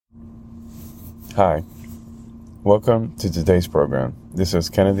Hi, welcome to today's program. This is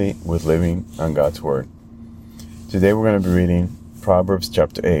Kennedy with Living on God's Word. Today we're going to be reading Proverbs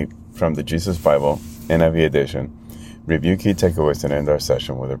chapter 8 from the Jesus Bible, NIV edition. Review key takeaways and end our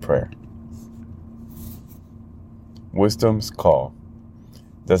session with a prayer. Wisdom's call.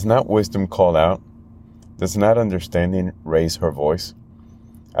 Does not wisdom call out? Does not understanding raise her voice?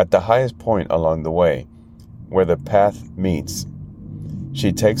 At the highest point along the way, where the path meets,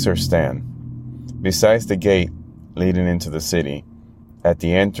 she takes her stand. Besides the gate leading into the city, at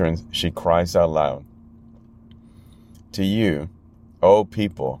the entrance she cries out loud. To you, O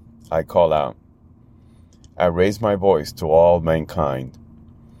people, I call out. I raise my voice to all mankind.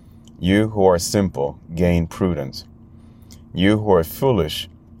 You who are simple, gain prudence. You who are foolish,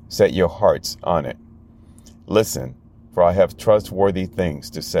 set your hearts on it. Listen, for I have trustworthy things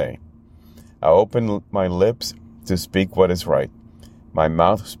to say. I open my lips to speak what is right. My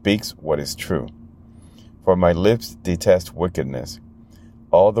mouth speaks what is true. For my lips detest wickedness.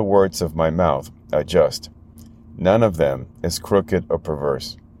 All the words of my mouth are just. None of them is crooked or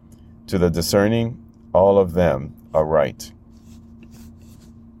perverse. To the discerning, all of them are right.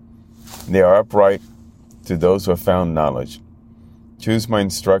 They are upright to those who have found knowledge. Choose my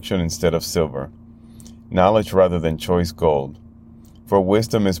instruction instead of silver, knowledge rather than choice gold. For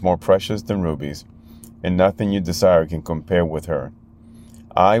wisdom is more precious than rubies, and nothing you desire can compare with her.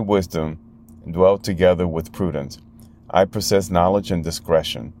 I, wisdom, dwell together with prudence. I possess knowledge and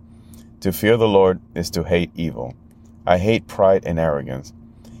discretion. To fear the Lord is to hate evil. I hate pride and arrogance,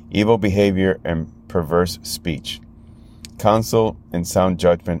 evil behavior and perverse speech. Counsel and sound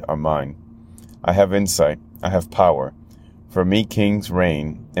judgment are mine. I have insight, I have power. For me kings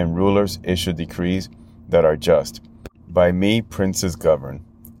reign, and rulers issue decrees that are just. By me princes govern,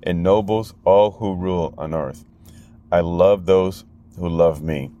 and nobles all who rule on earth. I love those who love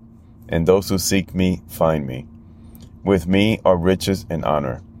me, and those who seek me find me. With me are riches and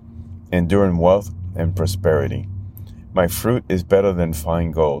honor, enduring wealth and prosperity. My fruit is better than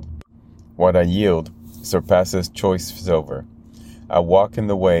fine gold. What I yield surpasses choice silver. I walk in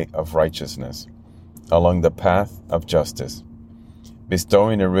the way of righteousness, along the path of justice,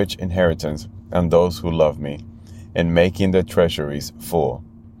 bestowing a rich inheritance on those who love me, and making their treasuries full.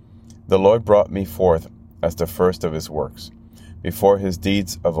 The Lord brought me forth as the first of his works, before his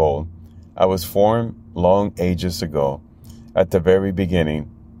deeds of old. I was formed long ages ago, at the very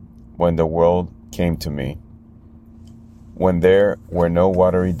beginning, when the world came to me. When there were no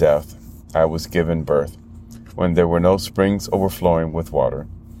watery depths, I was given birth, when there were no springs overflowing with water.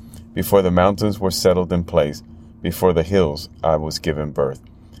 Before the mountains were settled in place, before the hills I was given birth,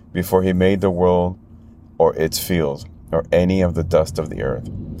 before he made the world or its fields, or any of the dust of the earth.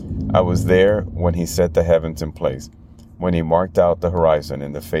 I was there when he set the heavens in place, when he marked out the horizon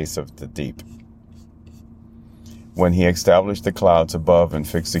in the face of the deep, when he established the clouds above and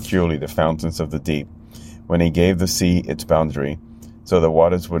fixed securely the fountains of the deep, when he gave the sea its boundary, so the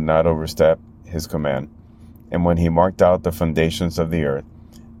waters would not overstep his command, and when he marked out the foundations of the earth.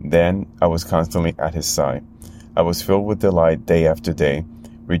 Then I was constantly at his side. I was filled with delight day after day,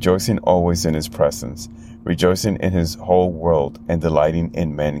 rejoicing always in his presence, rejoicing in his whole world, and delighting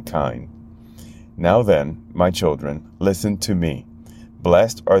in mankind. Now then, my children, listen to me.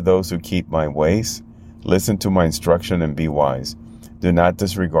 Blessed are those who keep my ways. Listen to my instruction and be wise. Do not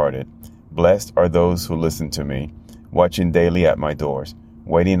disregard it. Blessed are those who listen to me, watching daily at my doors,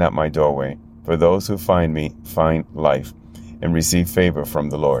 waiting at my doorway. For those who find me find life and receive favor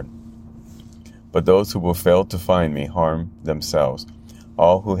from the Lord. But those who will fail to find me harm themselves.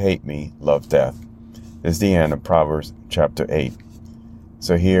 All who hate me love death. This is the end of Proverbs chapter 8.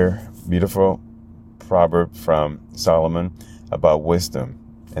 So here, beautiful proverb from Solomon about wisdom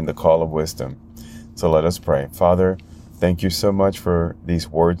and the call of wisdom. So let us pray. Father, thank you so much for these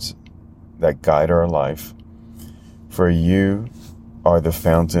words that guide our life. For you are the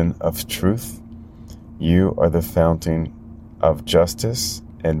fountain of truth. You are the fountain of justice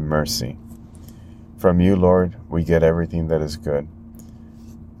and mercy. From you, Lord, we get everything that is good.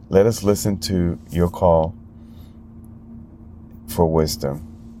 Let us listen to your call for wisdom.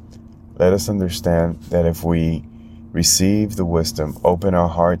 Let us understand that if we receive the wisdom, open our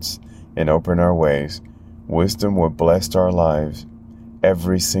hearts and open our ways, wisdom will bless our lives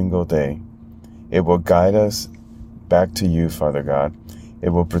every single day. It will guide us back to you, Father God. It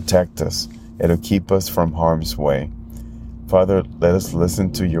will protect us. It will keep us from harm's way. Father, let us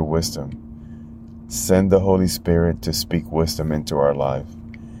listen to your wisdom. Send the Holy Spirit to speak wisdom into our life.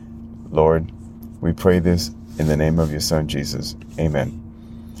 Lord, we pray this in the name of your Son, Jesus. Amen.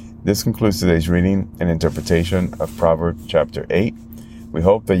 This concludes today's reading and interpretation of Proverbs chapter 8 We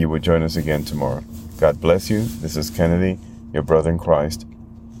hope that you will join us again tomorrow. God bless you. This is Kennedy, your brother in Christ,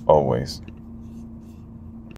 always.